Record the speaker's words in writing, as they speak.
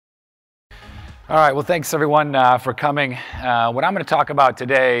All right, well, thanks everyone for coming. What I'm going to talk about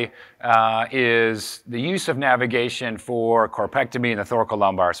today is the use of navigation for corpectomy in the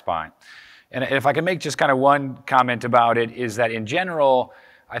thoracolumbar spine. And if I can make just kind of one comment about it, is that in general,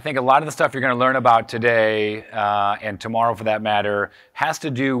 I think a lot of the stuff you're going to learn about today and tomorrow for that matter has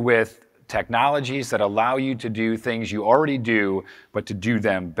to do with technologies that allow you to do things you already do, but to do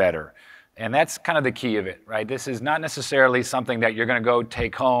them better. And that's kind of the key of it, right? This is not necessarily something that you're going to go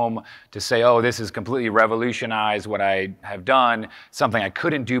take home to say, oh, this has completely revolutionized what I have done, something I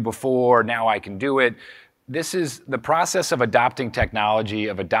couldn't do before, now I can do it. This is the process of adopting technology,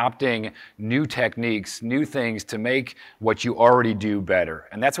 of adopting new techniques, new things to make what you already do better.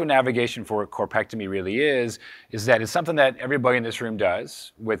 And that's what navigation for corpectomy really is that it's something that everybody in this room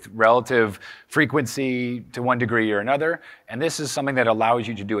does with relative frequency to one degree or another. And this is something that allows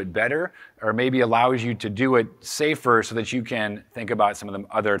you to do it better, or maybe allows you to do it safer so that you can think about some of the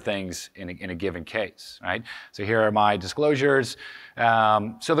other things in a given case, right? So here are my disclosures.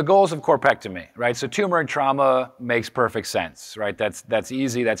 So the goals of corpectomy, right? So tumor and trauma makes perfect sense, right? That's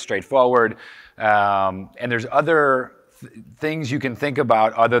easy, that's straightforward. And there's other things you can think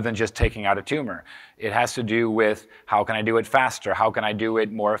about other than just taking out a tumor. It has to do with how can I do it faster? How can I do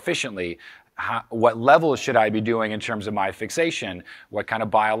it more efficiently? What levels should I be doing in terms of my fixation? What kind of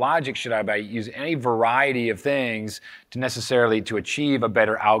biologics should I be using? Any variety of things to achieve a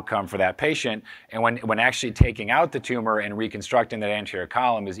better outcome for that patient. And when actually taking out the tumor and reconstructing that anterior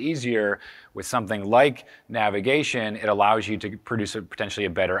column is easier with something like navigation, it allows you to produce potentially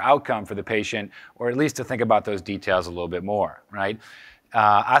a better outcome for the patient, or at least to think about those details a little bit more, right?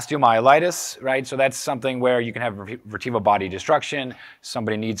 Osteomyelitis, right? So that's something where you can have vertebral body destruction.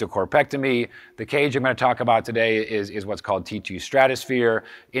 Somebody needs a corpectomy. The cage I'm going to talk about today is what's called T2 stratosphere,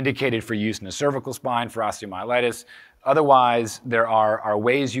 indicated for use in the cervical spine for osteomyelitis. Otherwise, there are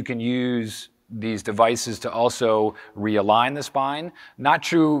ways you can use these devices to also realign the spine. Not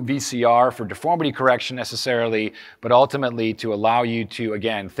true VCR for deformity correction necessarily, but ultimately to allow you to,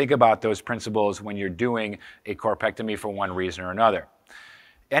 again, think about those principles when you're doing a corpectomy for one reason or another.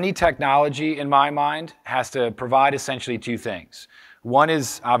 Any technology, in my mind, has to provide essentially two things. One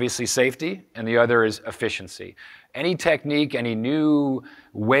is obviously safety, and the other is efficiency. Any technique, any new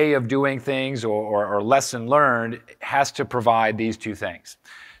way of doing things or lesson learned has to provide these two things.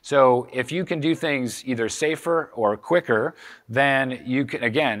 So if you can do things either safer or quicker, then you can,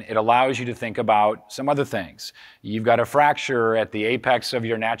 again, it allows you to think about some other things. You've got a fracture at the apex of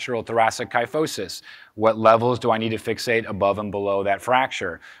your natural thoracic kyphosis. What levels do I need to fixate above and below that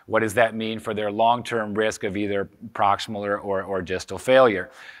fracture? What does that mean for their long-term risk of either proximal or distal failure?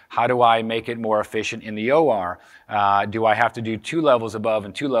 How do I make it more efficient in the OR? Do I have to do 2 levels above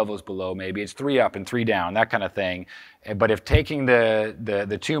and 2 levels below? Maybe it's 3 up and 3 down, that kind of thing. But if taking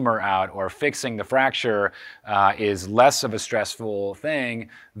the tumor out or fixing the fracture is less of a stressful thing,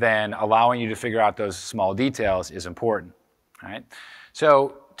 then allowing you to figure out those small details is important, right?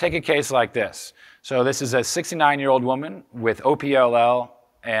 So take a case like this. So this is a 69-year-old woman with OPLL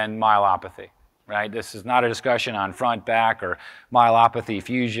and myelopathy. Right? This is not a discussion on front, back, or myelopathy,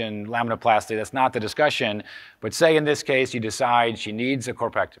 fusion, laminoplasty. That's not the discussion. But say in this case you decide she needs a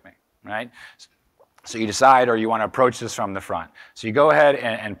corpectomy, right? So you decide, or you want to approach this from the front. So you go ahead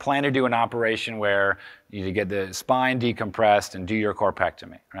and plan to do an operation where you get the spine decompressed and do your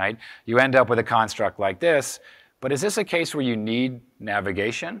corpectomy, right? You end up with a construct like this. But is this a case where you need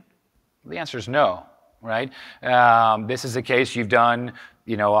navigation? Well, the answer is no, right? This is a case you've done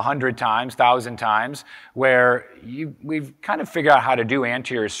 100 times, 1,000 times, where we've kind of figured out how to do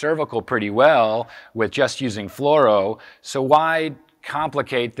anterior cervical pretty well with just using fluoro. So why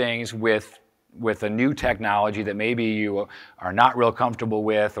complicate things with a new technology that maybe you are not real comfortable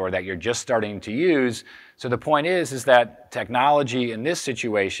with or that you're just starting to use? So the point is that technology in this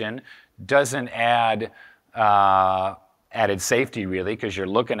situation doesn't add added safety really, because you're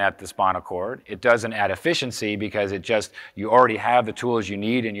looking at the spinal cord. It doesn't add efficiency because you already have the tools you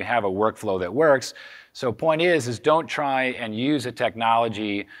need and you have a workflow that works. So point is don't try and use a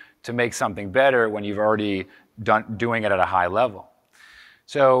technology to make something better when you've already doing it at a high level.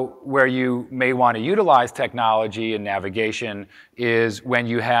 So where you may want to utilize technology and navigation is when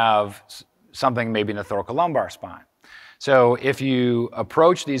you have something maybe in the thoracolumbar spine. So if you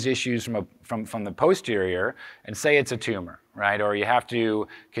approach these issues from the posterior and say it's a tumor, right? Or you have to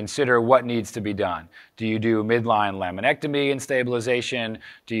consider what needs to be done. Do you do midline laminectomy and stabilization?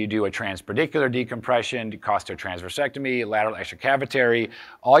 Do you do a transpedicular decompression, costotransversectomy, lateral extracavitary?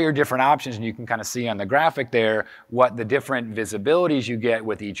 All your different options, and you can kind of see on the graphic there what the different visibilities you get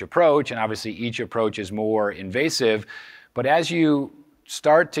with each approach, and obviously each approach is more invasive. But as you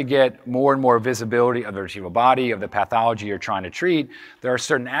start to get more and more visibility of the vertebral body, of the pathology you're trying to treat, there are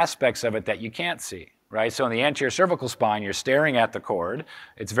certain aspects of it that you can't see, right? So in the anterior cervical spine, you're staring at the cord.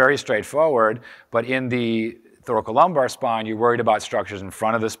 It's very straightforward, but in the thoracolumbar spine, you're worried about structures in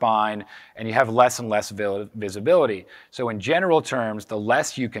front of the spine, and you have less and less visibility. So in general terms, the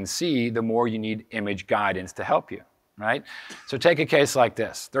less you can see, the more you need image guidance to help you, right? So take a case like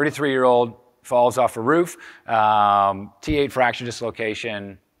this. 33-year-old falls off a roof, T8 fracture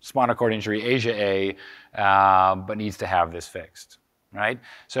dislocation, spinal cord injury, Asia A, but needs to have this fixed, right?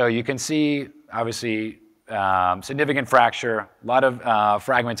 So you can see, obviously, significant fracture, a lot of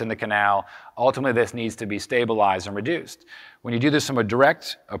fragments in the canal. Ultimately, this needs to be stabilized and reduced. When you do this from a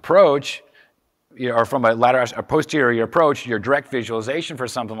direct approach, or from a posterior approach, your direct visualization for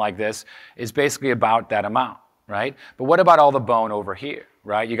something like this is basically about that amount, right? But what about all the bone over here,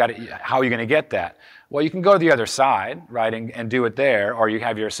 right? How are you going to get that? Well, you can go to the other side, right, and do it there, or you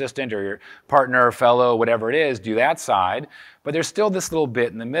have your assistant or your partner, fellow, whatever it is, do that side. But there's still this little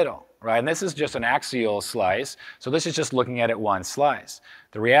bit in the middle, right? And this is just an axial slice, so this is just looking at it one slice.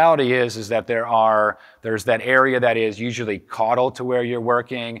 The reality is that there's that area that is usually caudal to where you're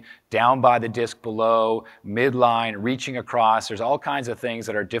working, down by the disc below, midline, reaching across. There's all kinds of things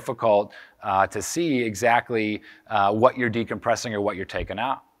that are difficult to see exactly what you're decompressing or what you're taking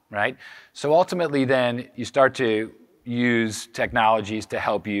out, right? So ultimately then you start to use technologies to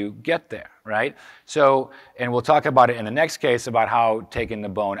help you get there, right? So, and we'll talk about it in the next case about how taking the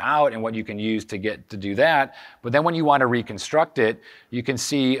bone out and what you can use to do that. But then when you want to reconstruct it, you can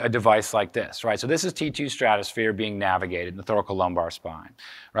see a device like this, right? So this is T2 stratosphere being navigated in the thoracolumbar spine,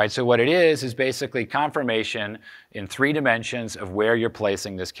 right? So what it is basically confirmation in 3 dimensions of where you're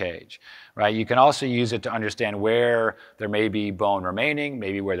placing this cage, right? You can also use it to understand where there may be bone remaining,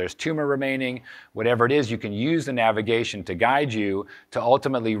 maybe where there's tumor remaining, whatever it is, you can use the navigation to guide you to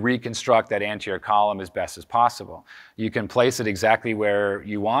ultimately reconstruct that anterior column as best as possible. You can place it exactly where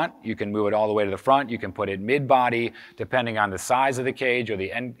you want. You can move it all the way to the front. You can put it mid-body, depending on the size of the cage or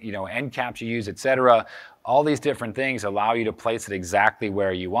the end caps you use, etc. All these different things allow you to place it exactly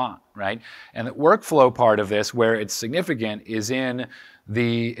where you want, right? And the workflow part of this, where it's significant, is in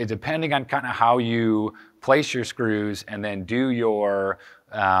depending on kind of how you place your screws and then do your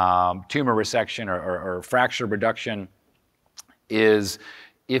tumor resection or fracture reduction, is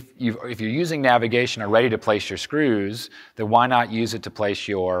if you're using navigation or ready to place your screws, then why not use it to place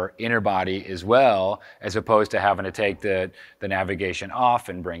your inner body as well, as opposed to having to take the navigation off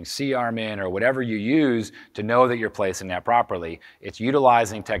and bring C-arm in or whatever you use to know that you're placing that properly. It's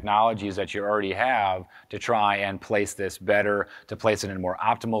utilizing technologies that you already have to try and place this better, to place it in a more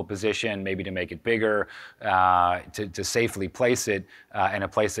optimal position, maybe to make it bigger, to safely place it in a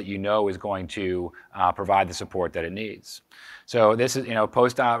place that you know is going to provide the support that it needs. So this is,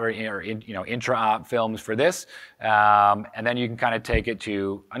 post-op or intra-op films for this, and then you can kind of take it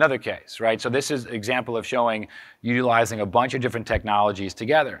to another case, right? So this is an example of showing utilizing a bunch of different technologies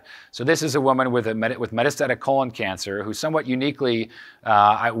together. So this is a woman with metastatic colon cancer who somewhat uniquely,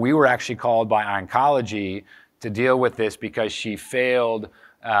 we were actually called by oncology to deal with this because she failed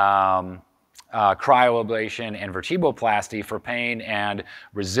cryoablation and vertebroplasty for pain and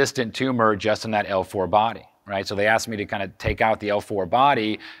resistant tumor just in that L4 body. Right? So they asked me to kind of take out the L4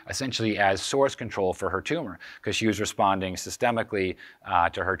 body essentially as source control for her tumor because she was responding systemically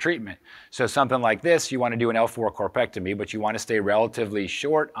to her treatment. So something like this, you want to do an L4 corpectomy, but you want to stay relatively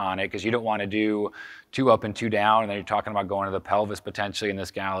short on it because you don't want to do 2 up and 2 down, and then you're talking about going to the pelvis potentially in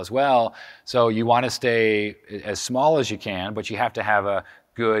this gal as well. So you want to stay as small as you can, but you have to have a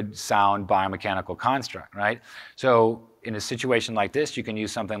good, sound biomechanical construct, right? So in a situation like this, you can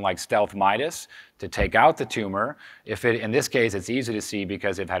use something like stealth midas to take out the tumor. In this case, it's easy to see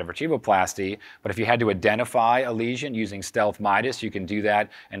because they've had a vertebroplasty, but if you had to identify a lesion using stealth midas, you can do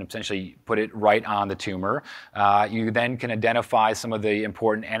that and essentially put it right on the tumor. You then can identify some of the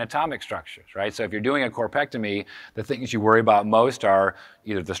important anatomic structures, right? So if you're doing a corpectomy, the things you worry about most are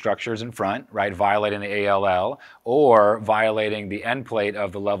either the structures in front, right, violating the ALL, or violating the end plate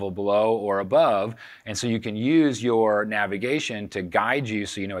of the level below or above. And so you can use your navigation to guide you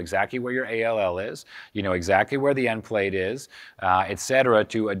so you know exactly where your ALL is, you know exactly where the end plate is, et cetera,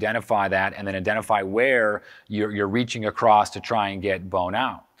 to identify that and then identify where you're reaching across to try and get bone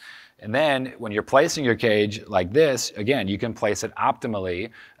out. And then when you're placing your cage like this, again, you can place it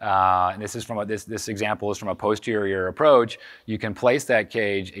optimally. And this is from this example is from a posterior approach. You can place that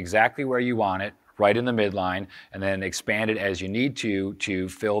cage exactly where you want it, right in the midline, and then expand it as you need to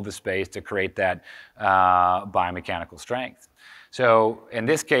fill the space to create that biomechanical strength. So in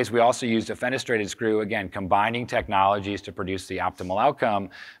this case, we also used a fenestrated screw, again, combining technologies to produce the optimal outcome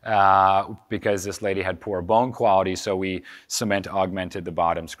because this lady had poor bone quality, so we cement augmented the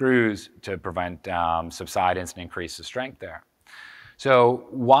bottom screws to prevent subsidence and increase the strength there. So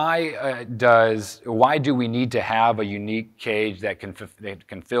why do we need to have a unique cage that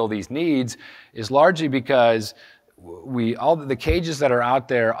can fill these needs is largely because all the cages that are out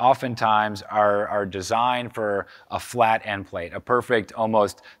there oftentimes are designed for a flat end plate, a perfect,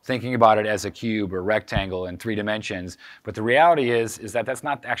 almost thinking about it as a cube or rectangle in 3 dimensions. But the reality is that that's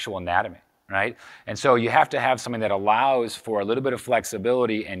not the actual anatomy, right? And so you have to have something that allows for a little bit of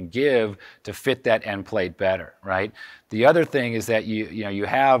flexibility and give to fit that end plate better, right? The other thing is that you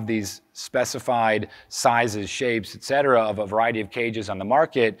have these specified sizes, shapes, et cetera, of a variety of cages on the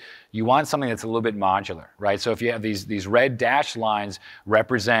market. You want something that's a little bit modular, right? So if you have these red dashed lines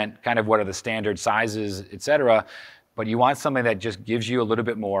represent kind of what are the standard sizes, et cetera, but you want something that just gives you a little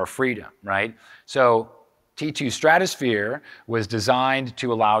bit more freedom, right? So T2 Stratosphere was designed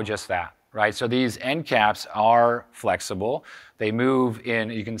to allow just that. Right, so these end caps are flexible. They move in,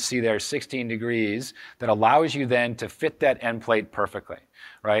 you can see there, 16 degrees that allows you then to fit that end plate perfectly,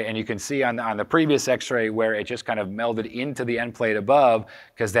 right? And you can see on the previous x-ray where it just kind of melded into the end plate above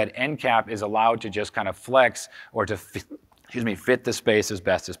because that end cap is allowed to just kind of flex or to fit the space as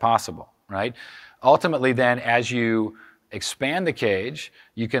best as possible, right? Ultimately then, as you expand the cage,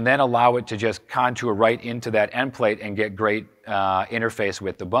 you can then allow it to just contour right into that end plate and get great interface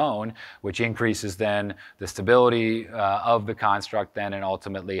with the bone, which increases then the stability of the construct then and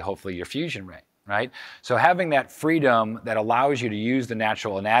ultimately hopefully your fusion rate, right? So having that freedom that allows you to use the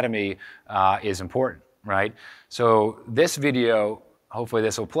natural anatomy is important, right? So this video, hopefully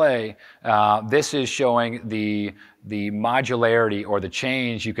this will play, this is showing the modularity or the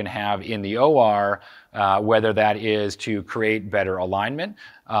change you can have in the OR, whether that is to create better alignment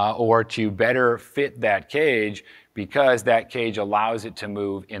or to better fit that cage because that cage allows it to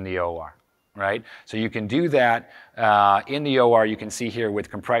move in the OR, right? So you can do that in the OR, you can see here with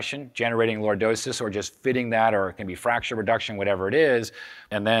compression, generating lordosis or just fitting that, or it can be fracture reduction, whatever it is,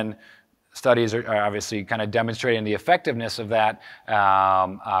 and then studies are obviously kind of demonstrating the effectiveness of that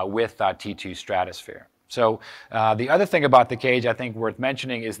with T2 Stratosphere. So the other thing about the cage I think worth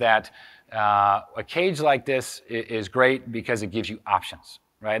mentioning is that a cage like this is great because it gives you options,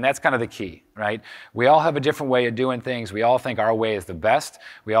 right? And that's kind of the key, right? We all have a different way of doing things. We all think our way is the best.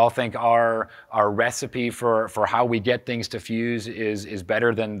 We all think our recipe for how we get things to fuse is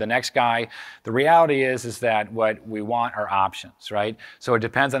better than the next guy. The reality is that what we want are options, right? So it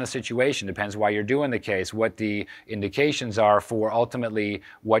depends on the situation, depends why you're doing the case, what the indications are for ultimately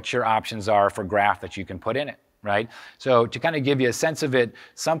what your options are for graft that you can put in it. Right? So to kind of give you a sense of it,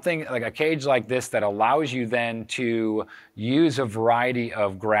 something like a cage like this that allows you then to use a variety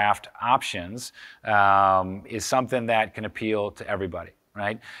of graft options is something that can appeal to everybody,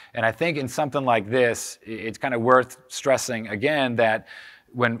 right? And I think in something like this, it's kind of worth stressing again that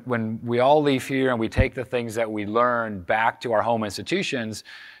when we all leave here and we take the things that we learn back to our home institutions,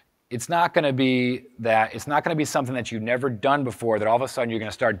 it's not going to be something that you've never done before that all of a sudden you're going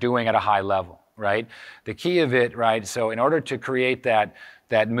to start doing at a high level. Right? The key of it, right? So in order to create that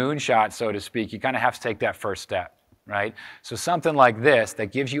moonshot, so to speak, you kind of have to take that first step, right? So something like this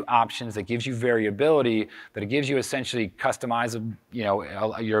that gives you options, that gives you variability, that it gives you essentially customizable,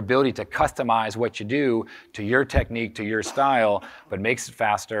 your ability to customize what you do to your technique, to your style, but makes it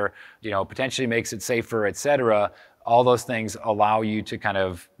faster, potentially makes it safer, et cetera. All those things allow you to kind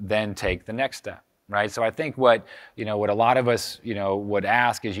of then take the next step. Right, so I think what a lot of us would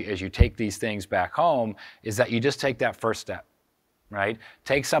ask as you take these things back home is that you just take that first step, right?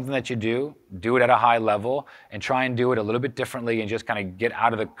 Take something that you do it at a high level, and try and do it a little bit differently, and just kind of get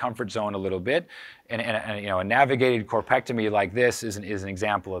out of the comfort zone a little bit. And a navigated corpectomy like this is an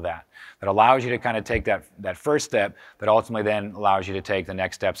example of that. That allows you to kind of take that first step, that ultimately then allows you to take the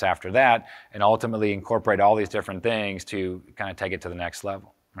next steps after that, and ultimately incorporate all these different things to kind of take it to the next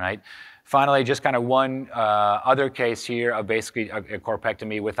level, right? Finally, just kind of one other case here of basically a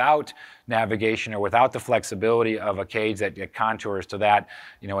corpectomy without navigation or without the flexibility of a cage that contours to that,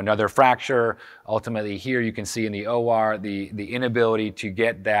 another fracture. Ultimately here you can see in the OR the inability to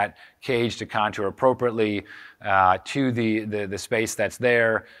get that cage to contour appropriately to the space that's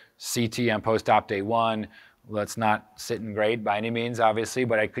there. CT on post-op day 1. Well, that's not sitting great by any means, obviously,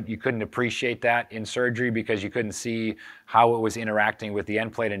 but you couldn't appreciate that in surgery because you couldn't see how it was interacting with the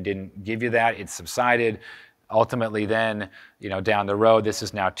end plate and didn't give you that. It subsided. Ultimately then, down the road. This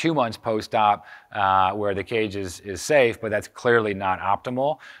is now 2 months post-op where the cage is safe, but that's clearly not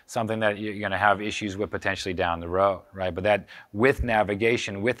optimal, something that you're going to have issues with potentially down the road, right? But that with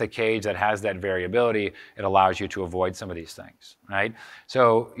navigation, with a cage that has that variability, it allows you to avoid some of these things, right?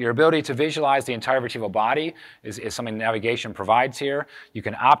 So your ability to visualize the entire vertebral body is something navigation provides here. You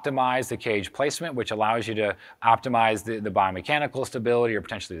can optimize the cage placement, which allows you to optimize the biomechanical stability or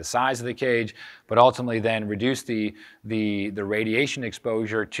potentially the size of the cage, but ultimately then reduce the radiation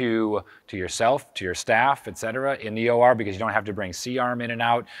exposure to yourself, to your staff, et cetera, in the OR, because you don't have to bring C-arm in and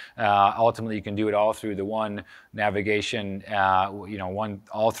out. Ultimately, you can do it all through the one navigation,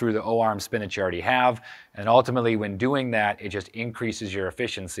 all through the O-arm spin that you already have. And ultimately, when doing that, it just increases your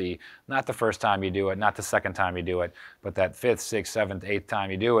efficiency. Not the first time you do it, not the second time you do it, but that 5th, 6th, 7th, 8th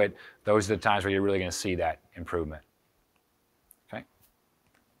time you do it, those are the times where you're really going to see that improvement.